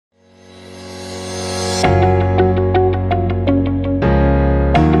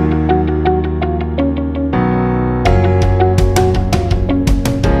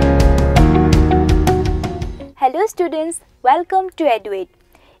Welcome to eduaid.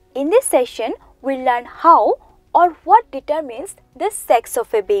 In this session, we'll learn how or what determines the sex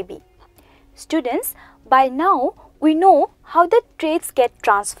of a baby. Students, by now we know how the traits get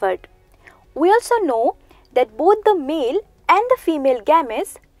transferred. We also know that both the male and the female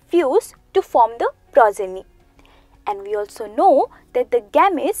gametes fuse to form the progeny. And we also know that the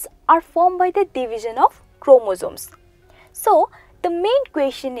gametes are formed by the division of chromosomes. So, the main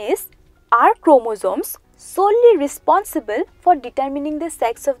question is, are chromosomes solely responsible for determining the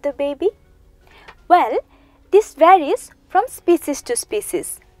sex of the baby? Well, this varies from species to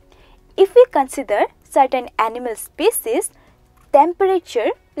species. If we consider certain animal species,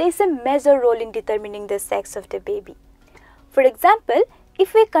 temperature plays a major role in determining the sex of the baby. For example,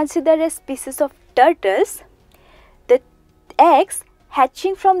 if we consider a species of turtles, the eggs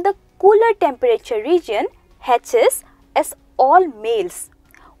hatching from the cooler temperature region hatches as all males,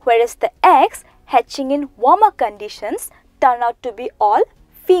 whereas the eggs hatching in warmer conditions turn out to be all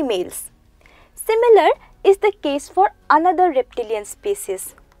females. Similar is the case for another reptilian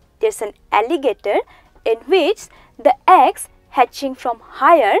species. There's an alligator in which the eggs hatching from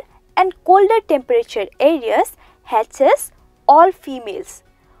higher and colder temperature areas hatches all females.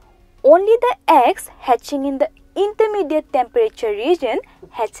 Only the eggs hatching in the intermediate temperature region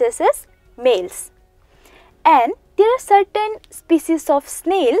hatches as males. And there are certain species of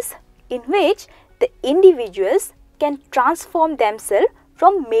snails in which the individuals can transform themselves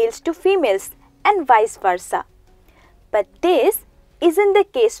from males to females and vice versa. But this isn't the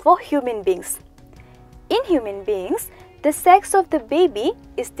case for human beings. In human beings, the sex of the baby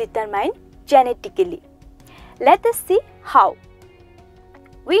is determined genetically. Let us see how.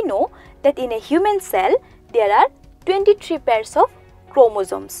 We know that in a human cell, there are 23 pairs of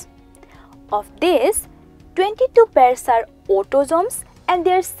chromosomes. Of these, 22 pairs are autosomes and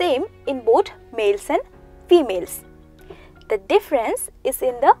they are same in both males and females. The difference is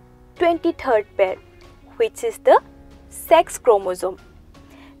in the 23rd pair, which is the sex chromosome.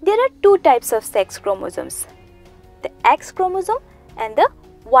 There are two types of sex chromosomes, the X chromosome and the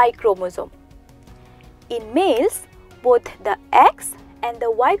Y chromosome. In males, both the X and the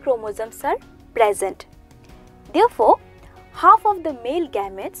Y chromosomes are present. Therefore, half of the male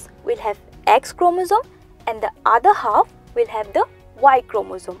gametes will have X chromosome and the other half will have the Y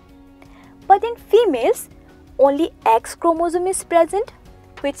chromosome. But in females, only X chromosome is present,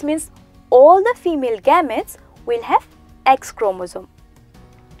 which means all the female gametes will have X chromosome.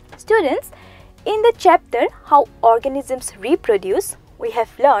 Students, in the chapter How Organisms Reproduce, we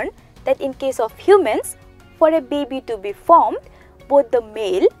have learned that in case of humans, for a baby to be formed, both the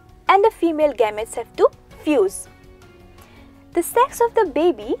male and the female gametes have to fuse. The sex of the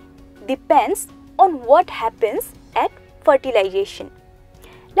baby depends on what happens at fertilization.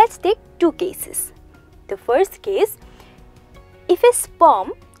 Let's take two cases. The first case, if a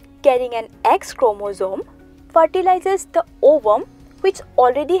sperm carrying an X chromosome fertilizes the ovum which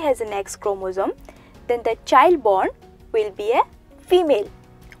already has an X chromosome, then the child born will be a female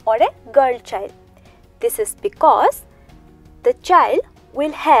or a girl child. This is because the child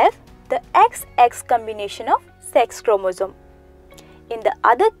will have the XX combination of sex chromosome. In the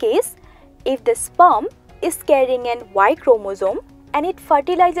other case, if the sperm is carrying an Y chromosome and it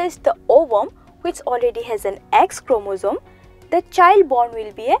fertilizes the ovum which already has an X chromosome, the child born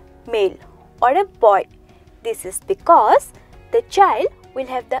will be a male or a boy. This is because the child will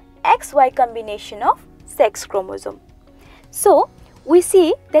have the XY combination of sex chromosome. So, we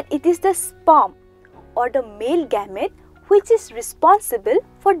see that it is the sperm or the male gamete which is responsible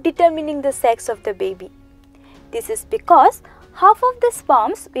for determining the sex of the baby. This is because half of the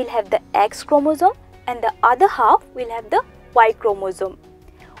sperms will have the X chromosome and the other half will have the Y chromosome,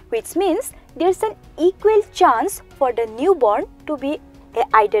 which means there is an equal chance for the newborn to be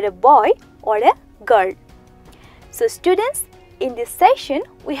either a boy or a girl. So students, in this session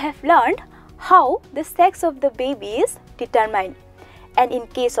we have learned how the sex of the baby is determined, and in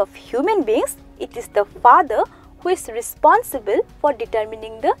case of human beings, it is the father who is responsible for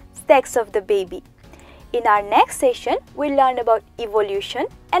determining the sex of the baby. In our next session, we will learn about evolution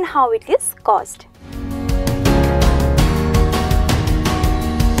and how it is caused.